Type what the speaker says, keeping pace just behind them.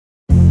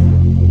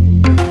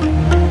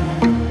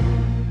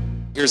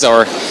Here's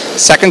our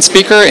second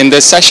speaker in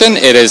this session.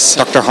 It is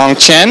Dr.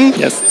 Chen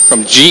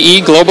from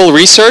GE Global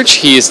Research.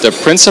 He is the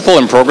principal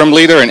and program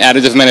leader in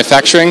additive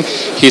manufacturing.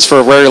 He's for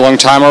a very long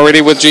time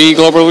already with GE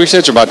Global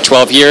Research, about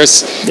 12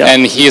 years,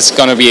 and he's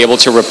going to be able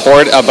to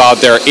report about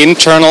their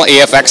internal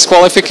AFX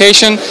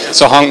qualification.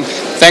 So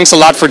thanks a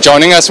lot for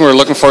joining us, and we're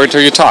looking forward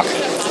to your talk.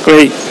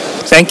 Great.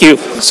 Thank you.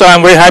 So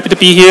I'm very happy to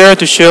be here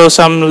to show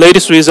some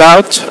latest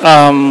results.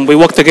 We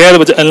worked together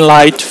with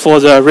Enlight for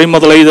the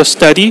remote laser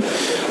study.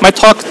 My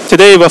talk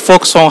today will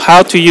focus on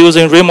how to use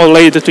remote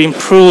laser to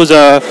improve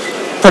the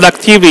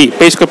productivity,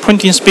 basically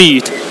printing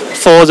speed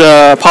for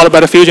the powder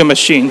bed fusion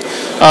machine.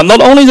 Not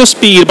only the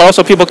speed, but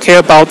also people care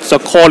about the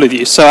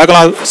quality. So I'm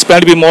going to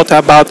spend a bit more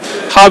time about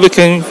how we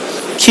can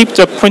keep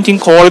the printing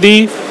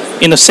quality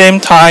in the same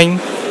time,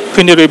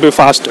 print it a little bit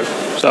faster.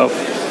 So,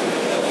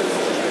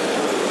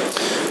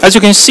 as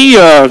you can see,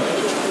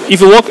 if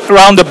you walk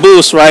around the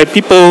booth, right,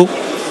 people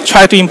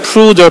try to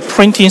improve the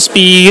printing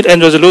speed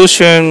and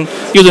resolution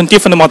using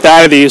different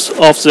modalities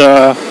of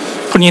the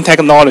printing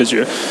technology.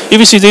 If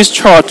you see this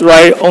chart,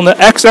 right, on the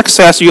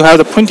x-axis you have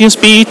the printing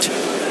speed,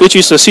 which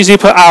is the CC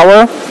per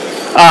hour,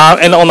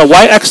 and on the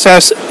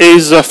y-axis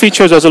is the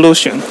feature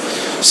resolution.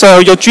 So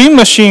your dream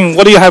machine,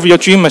 what do you have your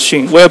dream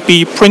machine? Will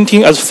be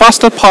printing as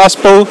fast as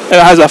possible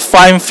and has a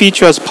fine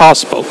feature as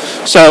possible.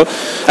 So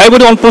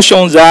everybody want to push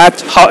on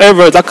that.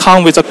 However, that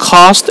comes with a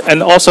cost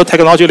and also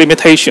technology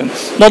limitation.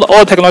 Not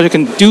all technology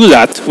can do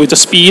that with the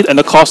speed and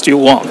the cost you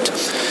want.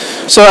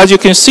 So as you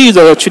can see,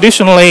 the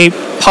traditionally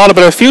powder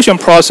bed fusion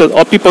process,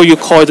 or people you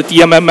call it the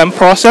DMMM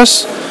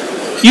process,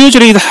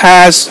 usually it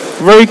has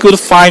very good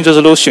fine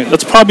resolution.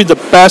 That's probably the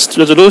best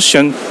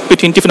resolution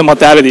between different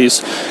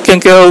modalities. Can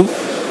go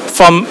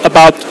from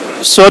about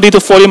 30 to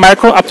 40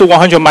 micron up to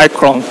 100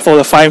 micron for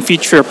the fine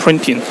feature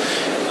printing.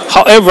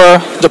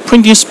 However, the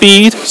printing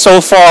speed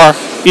so far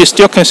is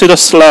still considered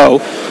slow.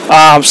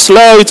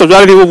 Slow is a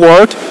relative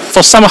word.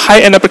 For some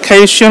high-end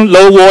application,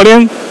 low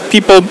volume,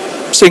 people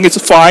think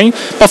it's fine.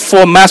 But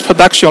for mass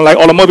production, like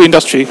automobile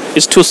industry,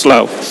 it's too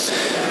slow.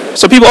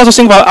 So people also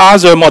think about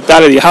other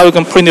modality, how you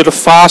can print it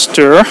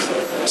faster.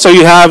 So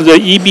you have the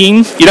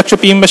E-beam,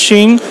 electron beam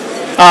machine,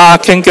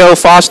 can go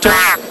faster.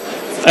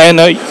 And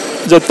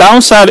the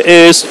downside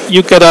is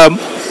you get a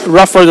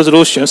rougher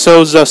resolution.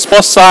 So the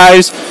spot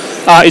size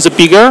is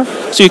bigger,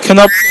 so you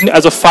cannot print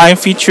as a fine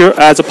feature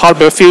as a powder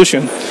bed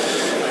fusion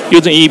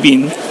using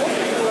E-beam.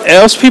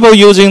 Else people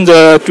using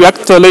the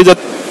direct laser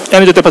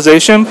energy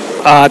deposition,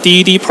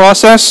 DED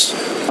process.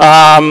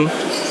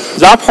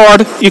 That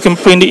part you can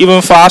print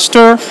even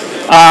faster.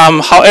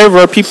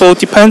 However, people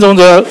depends on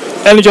the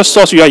energy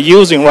source you are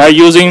using, right?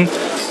 Using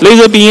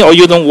laser beam or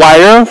using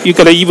wire, you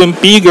get an even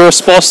bigger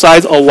spot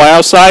size or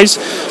wire size.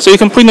 So you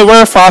can print a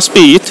very fast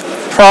speed,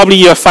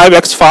 probably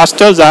 5x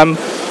faster than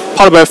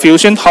powder bed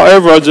fusion.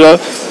 However, the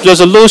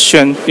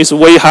resolution is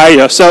way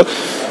higher. So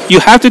you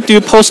have to do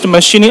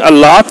post-machining a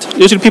lot.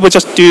 Usually people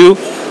just do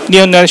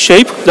near-net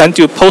shape, then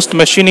do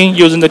post-machining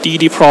using the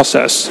DED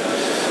process.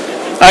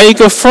 I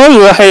go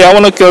further, hey, I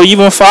want to go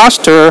even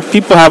faster.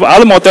 People have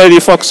other modality,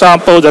 for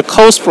example, the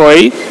cold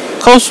spray.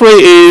 Cold spray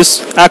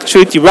is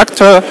actually direct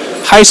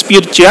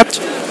high-speed jet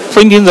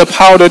printing the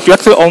powder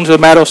directly onto the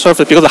metal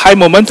surface because the high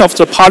momentum of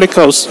the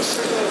particles,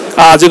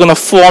 they're going to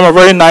form a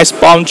very nice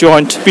bond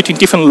joint between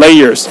different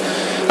layers.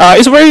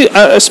 It's a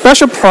very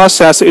special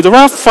process. It's a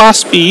very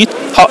fast speed.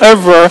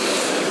 However,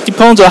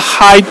 depends on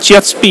high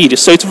jet speed,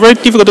 so it's very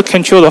difficult to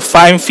control the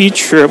fine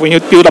feature when you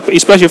build up,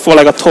 especially for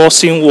like a tall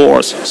thin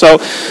walls. So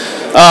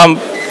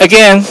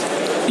again,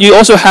 you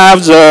also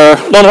have a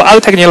lot of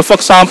other techniques. For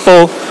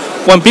example,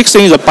 one big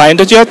thing is a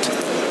binder jet.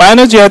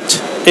 Binder jet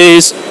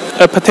is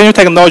a potential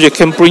technology that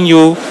can bring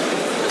you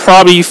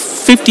probably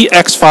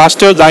 50x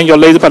faster than your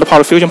laser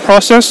powder fusion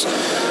process.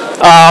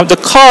 The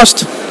cost,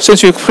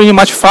 since you're pretty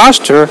much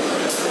faster,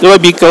 it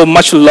will go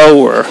much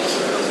lower.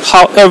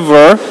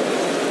 However,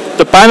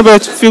 the binder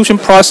bed fusion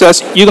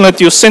process, you're going to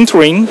do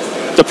sintering.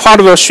 The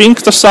part will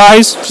shrink the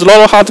size. It's a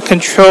lot hard to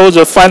control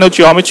the final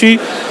geometry.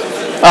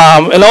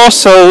 And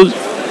also,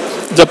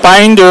 the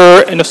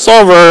binder and the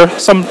solver,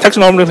 some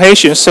technical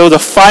limitations, so the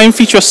fine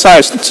feature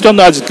size is still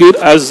not as good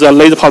as the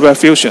laser powder bed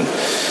fusion.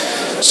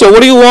 So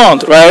what do you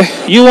want, right?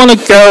 You want to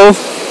go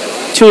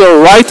to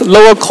the right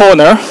lower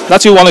corner.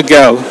 That's where you want to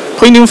go.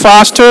 Printing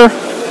faster,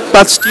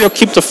 but still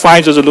keep the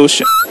fine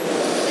resolution.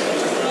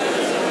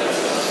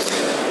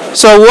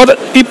 So what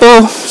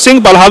people think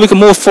about how we can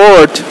move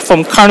forward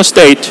from current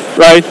state,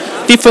 right?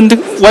 Different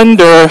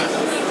vendor,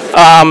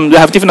 they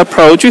have different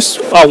approaches.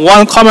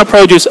 One common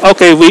approach is,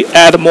 okay, we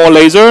add more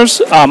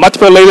lasers,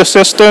 multiple laser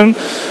system,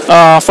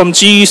 from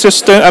GE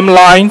system,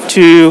 M-line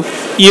to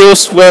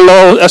EOS,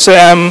 Velo,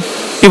 SAM.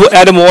 People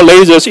add more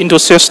lasers into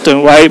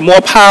system, right? More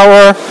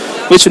power,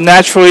 which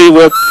naturally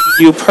will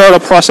you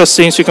parallel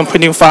processing so you can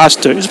print it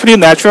faster. It's pretty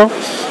natural.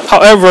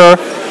 However,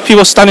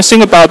 people starting to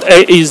think about,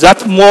 is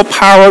that more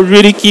power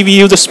really give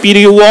you the speed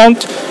you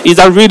want? Is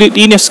that really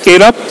linear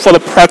scale up for the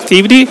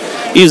productivity?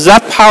 Is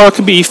that power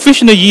can be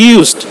efficiently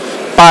used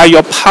by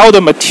your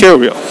powder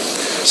material?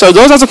 So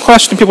those are the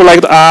questions people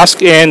like to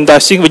ask, and I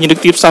think we need to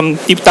give some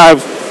deep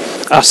dive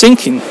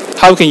thinking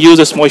how we can use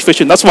this more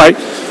efficient. That's why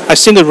I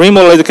think the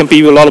remote laser can give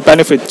you a lot of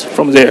benefit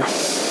from there.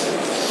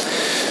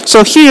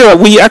 So here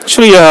we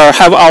actually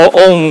have our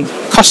own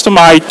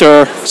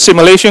customized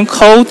simulation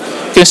code.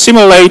 You can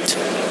simulate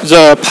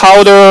the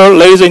powder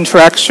laser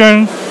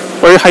interaction,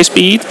 very high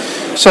speed.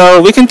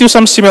 So we can do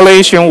some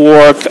simulation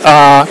work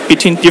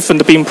between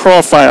different beam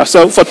profiles.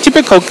 So for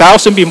typical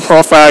Gaussian beam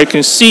profile, you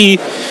can see,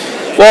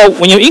 well,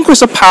 when you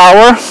increase the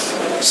power,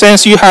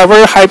 since you have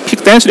very high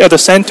peak density at the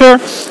center,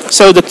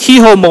 so the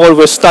keyhole mode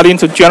will starting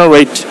to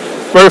generate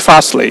very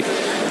fastly.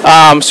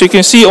 So you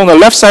can see on the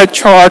left side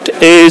chart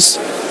is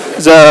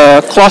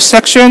the cross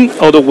section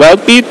of the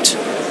weld bit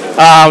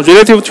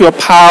relative to a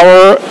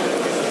power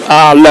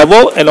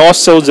level and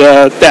also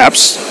the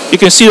depths. You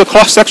can see the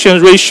cross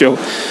section ratio.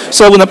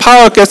 So when the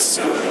power gets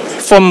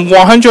from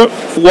 100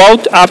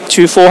 volt up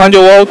to 400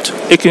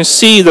 volt, you can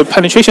see the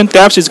penetration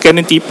depth is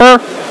getting deeper.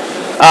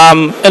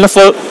 And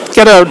for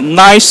get a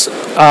nice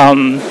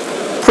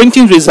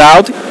printing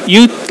result,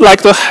 you'd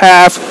like to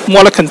have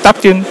more like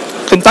conductive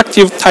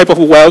type of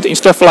weld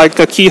instead of like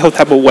a keyhole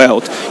type of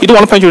weld. You don't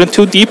want to penetrate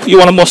too deep. You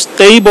want a more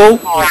stable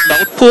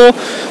melt pool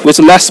with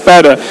less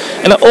spatter.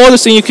 And all the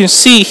things you can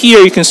see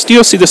here, you can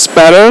still see the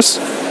spatters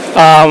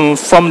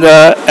from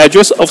the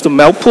edges of the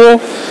melt pool.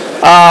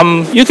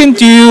 You can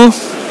do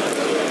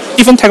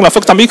different techniques. For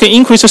example, you can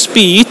increase the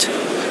speed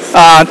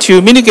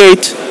to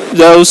mitigate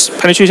those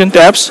penetration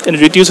depths and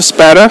reduce the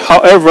spatter.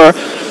 However,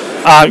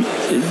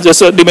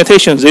 there's a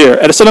limitation there.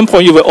 At a certain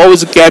point, you will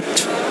always get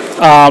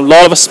a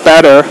lot of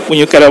spatter when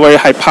you get a very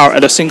high power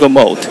at a single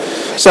mode.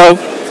 So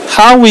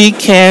how we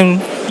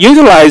can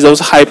utilize those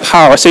high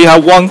power? So you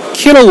have 1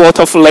 kilowatt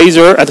of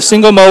laser at a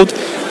single mode.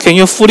 Can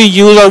you fully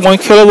use that 1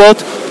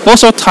 kilowatt?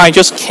 Most of the time,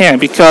 just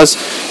can't because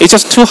it's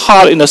just too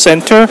hot in the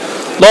center.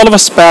 A lot of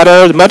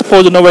spatter, the metal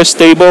poles are not very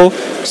stable.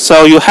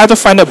 So you have to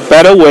find a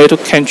better way to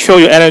control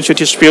your energy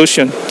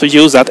distribution to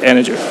use that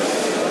energy.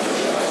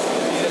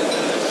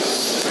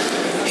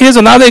 Here's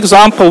another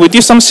example. We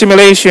did some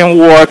simulation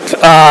work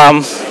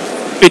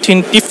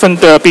between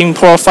different beam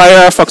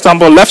profile. For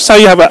example, left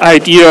side you have an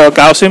ideal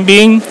Gaussian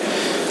beam.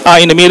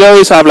 In the middle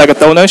is have like a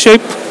donut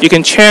shape. You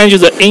can change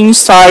the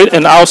inside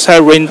and outside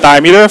ring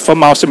diameter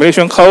from our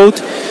simulation code.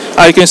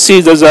 You can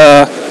see there's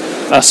a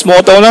small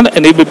donut and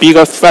a little bit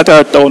bigger,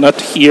 fatter donut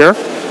here.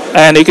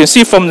 And you can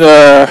see from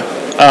the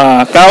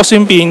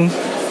Gaussian beam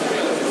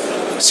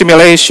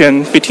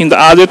simulation between the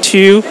other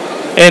two,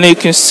 and you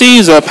can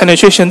see the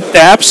penetration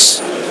depths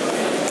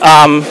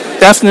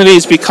definitely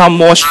it's become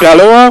more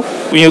shallower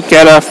when you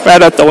get a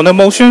fatter donut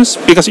motions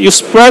because you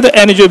spread the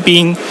energy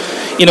beam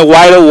in a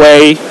wider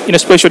way in a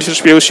spatial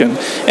distribution.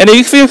 And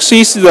if you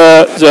see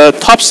the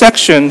top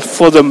section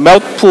for the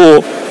melt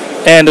pool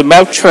and the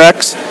melt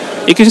tracks,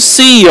 you can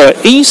see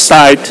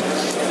inside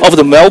of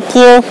the melt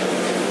pool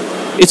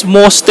it's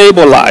more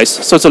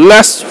stabilized. So it's a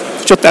less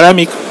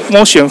dynamic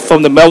motion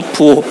from the melt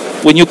pool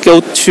when you go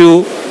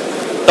to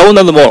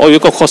donut mode or you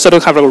go consider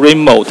kind of a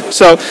ring mode.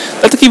 So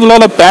that give a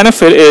lot of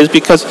benefit is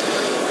because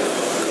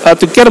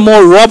to get a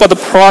more robust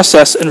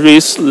process and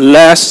release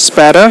less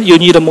spatter, you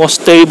need a more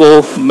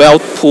stable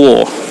melt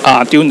pool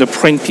during the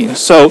printing.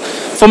 So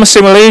from a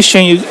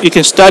simulation, you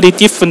can study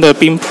different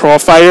beam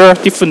profile,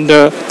 different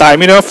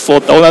diameter for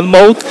donut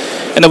mode,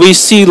 and we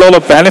see a lot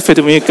of benefit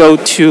when you go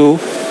to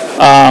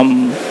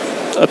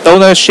a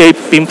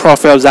donut-shaped beam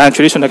profile than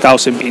traditional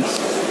Gaussian beam.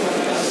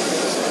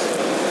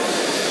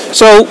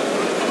 So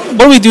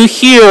what we do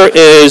here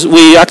is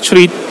we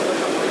actually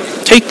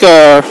take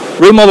a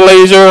remote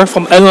laser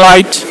from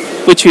Enlight,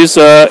 which is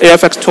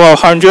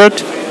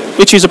AFX360,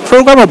 which is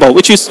programmable.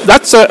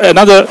 That's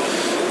another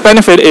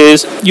benefit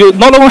is you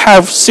not only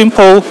have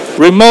simple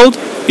remote,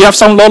 you have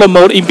some lot of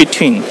mode in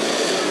between.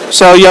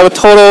 So you have a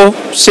total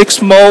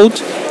 6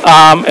 mode,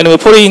 and we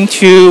put it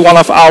into one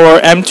of our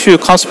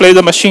M2 constant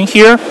laser machine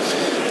here.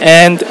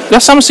 And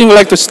that's something we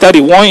like to study.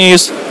 One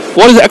is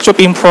what is the actual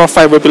beam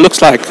profile will looks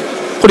like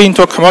put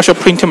into a commercial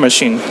printing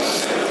machine.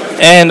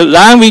 And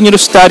then we need to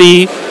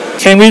study,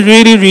 can we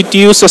really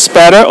reduce the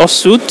spatter or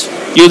soot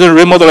using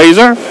remote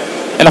laser?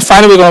 And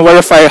finally, we're going to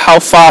verify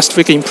how fast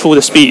we can improve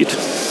the speed.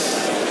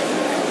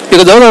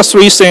 Because those are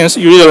 3 things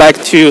you really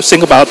like to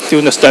think about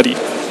during the study.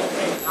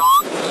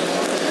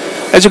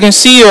 As you can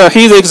see,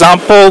 here's the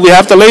example. We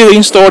have the laser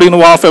installed in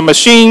one of the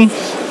machine.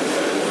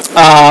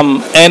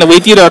 And we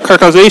did a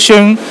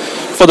characterization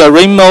for the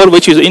ring mode,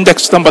 which is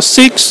index number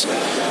 6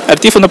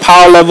 at different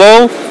power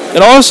level.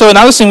 And also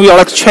another thing we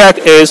like to check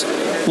is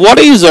what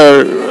is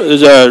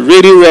the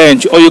ready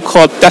range, or you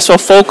call decimal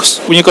focus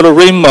when you go to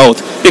ring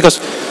mode. Because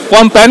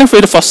one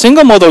benefit for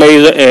single mode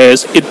laser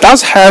is it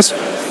does has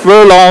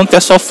very long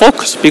decimal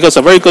focus because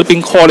of very good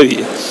beam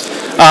quality,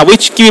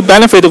 which give you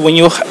benefit when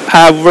you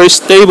have very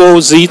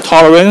stable Z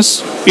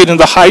tolerance within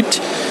the height.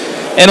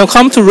 And when it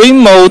comes to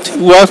ring mode,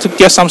 we want to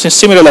get something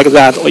similar like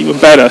that or even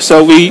better.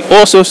 So we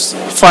also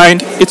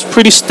find it's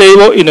pretty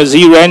stable in the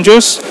Z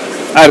ranges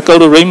at go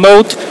to ring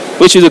mode,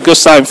 which is a good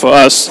sign for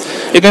us.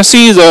 You can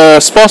see the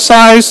spot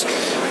size,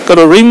 go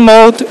to ring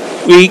mode,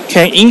 we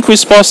can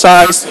increase spot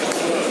size.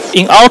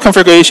 In our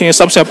configuration, it's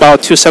something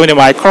about 270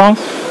 micron.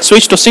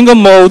 Switch to single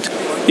mode,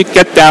 you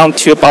get down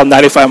to about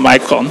 95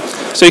 micron.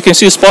 So you can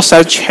see spot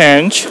size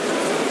change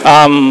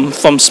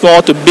from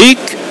small to big,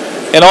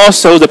 and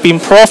also the beam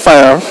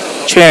profile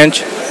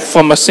change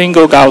from a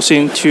single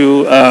Gaussian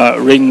to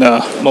ring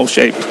mode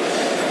shape.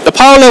 The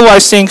power level, I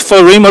think,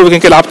 for ring mode, we can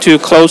get up to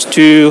close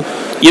to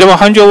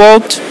 1100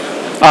 volt.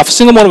 For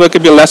single mode, we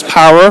can be less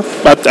power,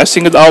 but I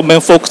think our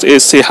main focus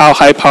is see how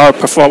high power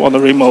perform on the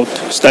ring mode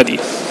study.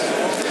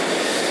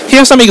 Here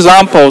are some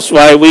examples,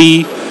 right?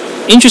 We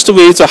interested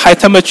with a high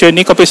temperature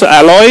nickel-based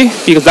alloy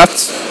because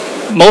that's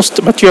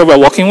most material we're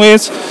working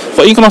with.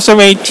 For Inconel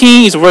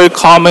 718, it's a very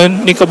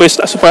common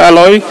nickel-based super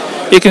alloy.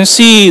 You can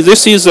see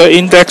this is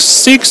index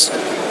 6,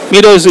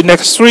 middle is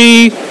index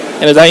 3,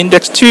 and then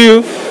index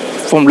 2.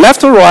 From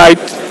left to right,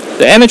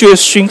 the energy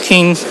is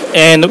shrinking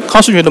and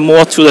concentrated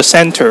more to the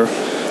center.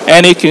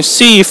 And you can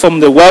see from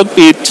the weld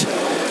bit,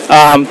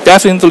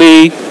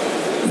 definitely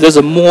there's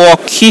a more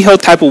keyhole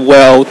type of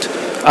weld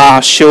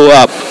show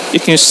up. You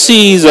can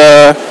see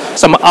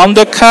some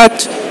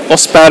undercut or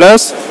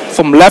spatters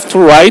from left to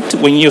right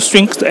when you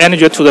shrink the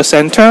energy to the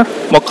center,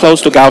 more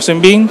close to Gaussian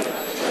beam.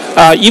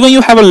 Even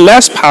you have a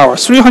less power,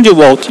 300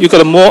 volt, you get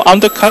a more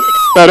undercut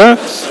spatter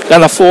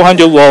than a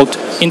 400 volt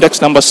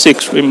index number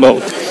 6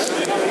 remote.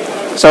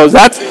 So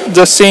that's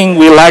the thing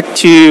we like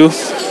to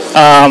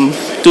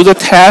do the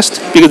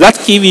test, because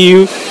that gives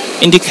you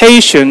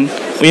indication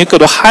when you go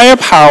to higher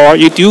power,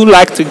 you do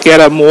like to get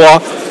a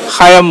more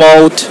higher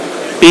mode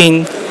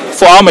beam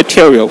for our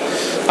material.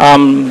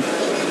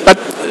 But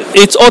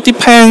it all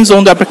depends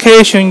on the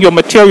application your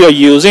material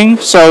you're using.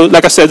 So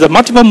like I said, the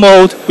multiple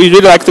mode, we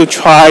really like to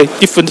try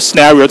different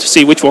scenarios to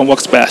see which one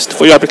works best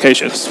for your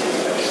applications.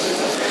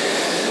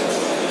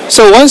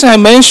 So one thing I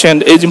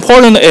mentioned is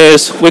important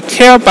is we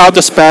care about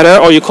the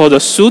spatter, or you call the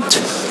soot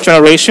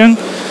generation.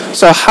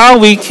 So how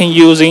we can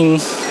using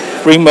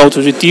ring mode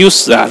to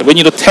reduce that? We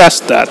need to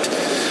test that.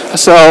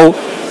 So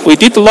we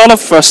did a lot of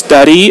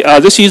study.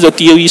 This is a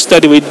DOE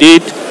study we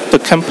did to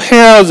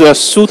compare the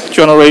soot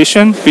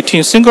generation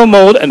between single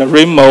mode and a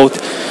ring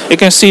mode. You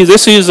can see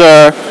this is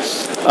a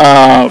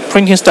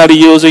printing study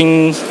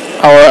using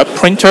our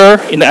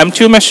printer in the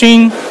M2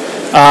 machine.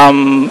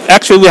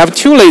 Actually, we have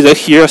two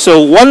lasers here.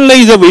 So one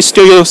laser we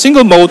still use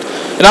single mode,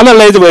 another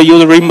laser we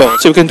use ring mode.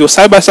 So we can do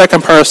side-by-side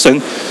comparison,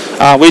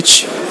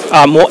 which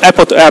are more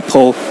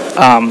apple-to-apple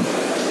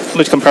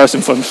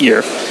comparison from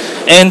here.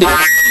 And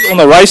on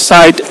the right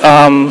side,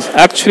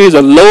 actually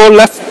the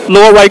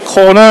lower right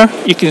corner,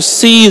 you can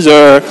see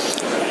the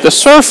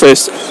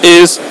surface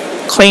is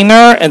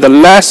cleaner and the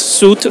less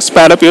soot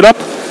spatter buildup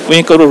when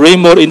you go to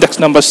ring mode index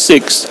number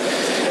 6.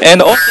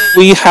 And also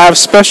we have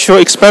special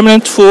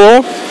experiment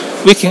tool.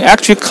 We can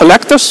actually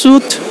collect the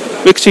soot.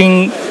 We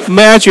can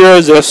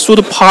measure the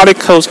soot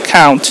particles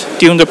count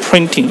during the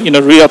printing in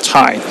real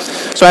time.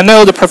 So I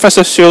know the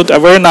professor showed a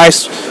very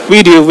nice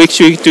video which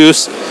you do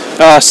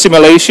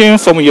simulation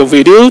from your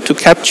video to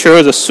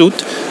capture the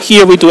soot.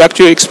 Here we do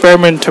actually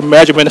experimental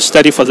measurement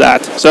study for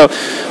that. So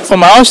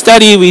from our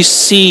study we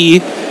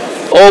see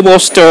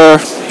almost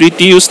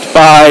reduced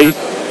by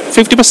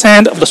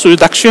 50% of the soot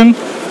reduction,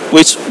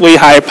 which way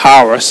higher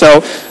power.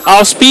 So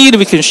our speed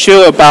we can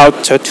show about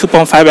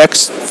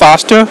 2.5x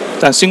faster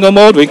than single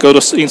mode. We go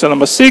to index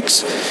number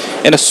 6,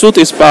 and the soot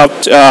is about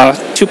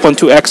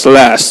 2.2x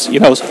less.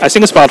 I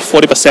think it's about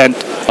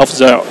 40% of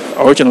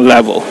the original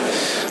level.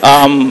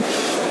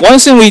 One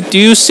thing we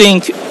do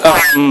think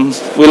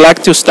we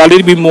like to study a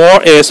little bit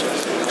more is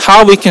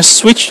how we can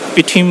switch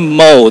between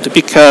mode,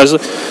 because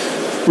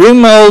ring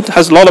mode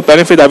has a lot of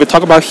benefit that we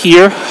talk about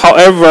here.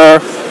 However,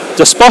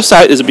 the spot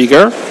size is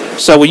bigger.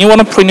 So when you want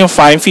to print in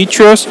fine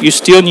features, you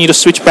still need to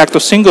switch back to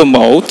single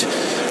mode.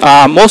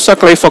 Most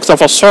likely, for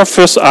example,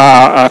 surface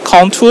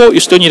contour,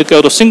 you still need to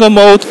go to single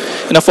mode.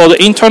 And for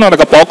the internal, like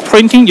a bulk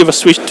printing, you will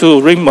switch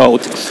to ring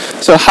mode.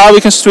 So how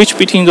we can switch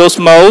between those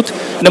modes,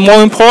 and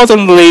more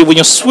importantly, when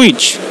you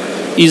switch,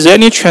 is there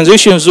any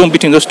transition zone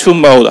between those two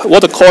modes?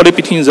 What the quality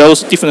between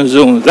those different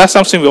zones? That's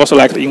something we also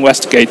like to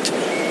investigate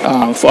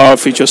for our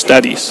future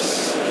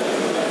studies.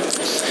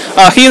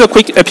 Here's a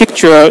quick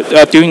picture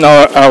during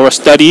our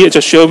study I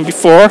just shown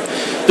before.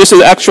 This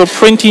is actual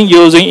printing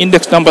using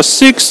index number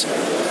 6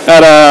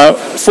 at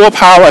full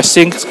power. I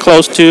think it's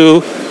close to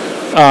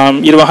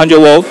 1100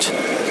 volt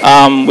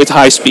with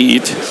high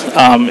speed.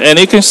 And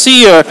you can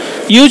see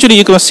usually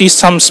you can see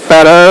some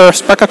spatter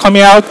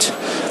coming out,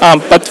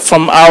 but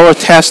from our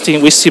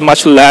testing we see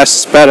much less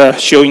spatter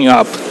showing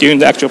up during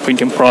the actual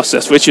printing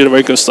process, which is a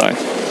very good sign.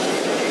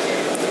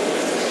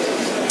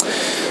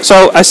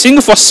 So I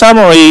think for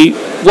summary,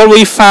 what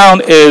we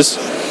found is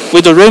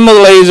with the ring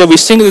mode laser, we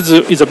think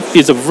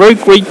it's a very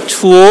great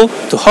tool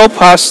to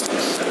help us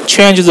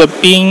change the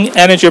beam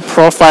energy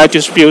profile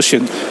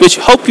distribution, which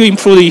help you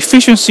improve the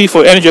efficiency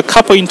for energy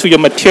coupled into your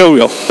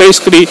material.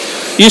 Basically,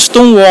 you just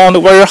don't want a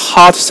very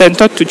hot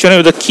center to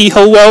generate the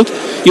keyhole weld.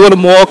 You want a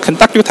more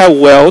conductive type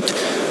weld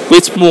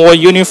with more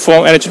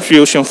uniform energy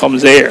distribution from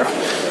there.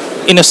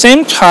 In the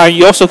same time,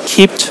 you also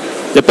keep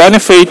the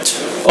benefit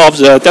of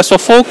the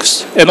desktop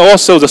focus, and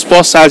also the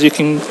spot size you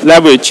can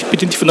leverage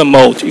between different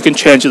modes. You can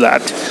change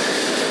that.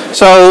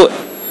 So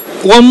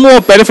one more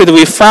benefit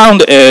we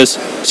found is,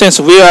 since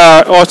we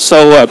are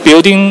also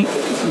building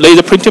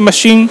laser printing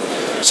machine,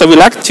 so we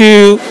like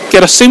to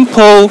get a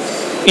simple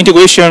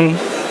integration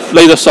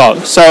laser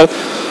source. So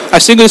I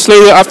think this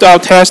laser, after our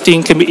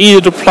testing, can be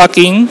easy to plug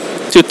in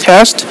to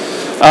test.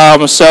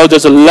 So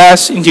there's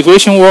less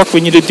integration work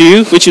we need to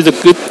do, which is a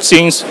good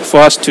thing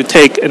for us to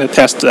take and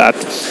test that.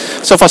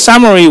 So for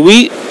summary,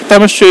 we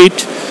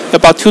demonstrate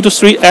about 2 to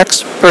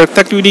 3x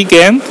productivity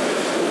gain,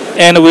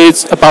 and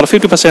with about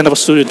 50% of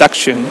speed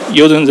reduction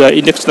using the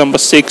index number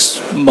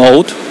 6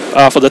 mode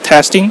for the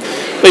testing.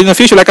 But in the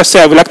future, like I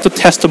said, we like to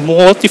test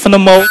more different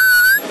modes,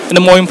 and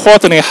more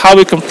importantly, how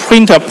we can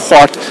print a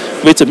part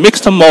with the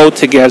mixed mode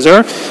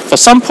together. For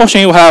some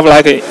portion, you have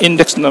like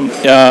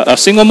a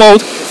single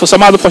mode. For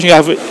some other portion, you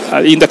have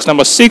index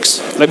number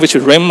 6, like which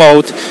is ring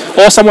mode,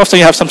 or some of them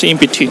you have something in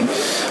between.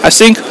 I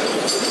think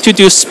to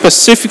do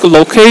specific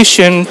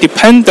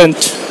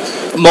location-dependent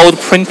mode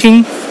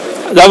printing,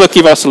 that will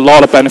give us a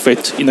lot of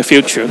benefit in the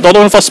future, not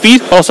only for speed,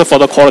 but also for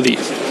the quality.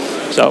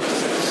 So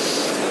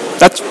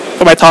that's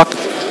for my talk.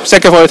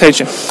 Thank you for your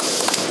attention.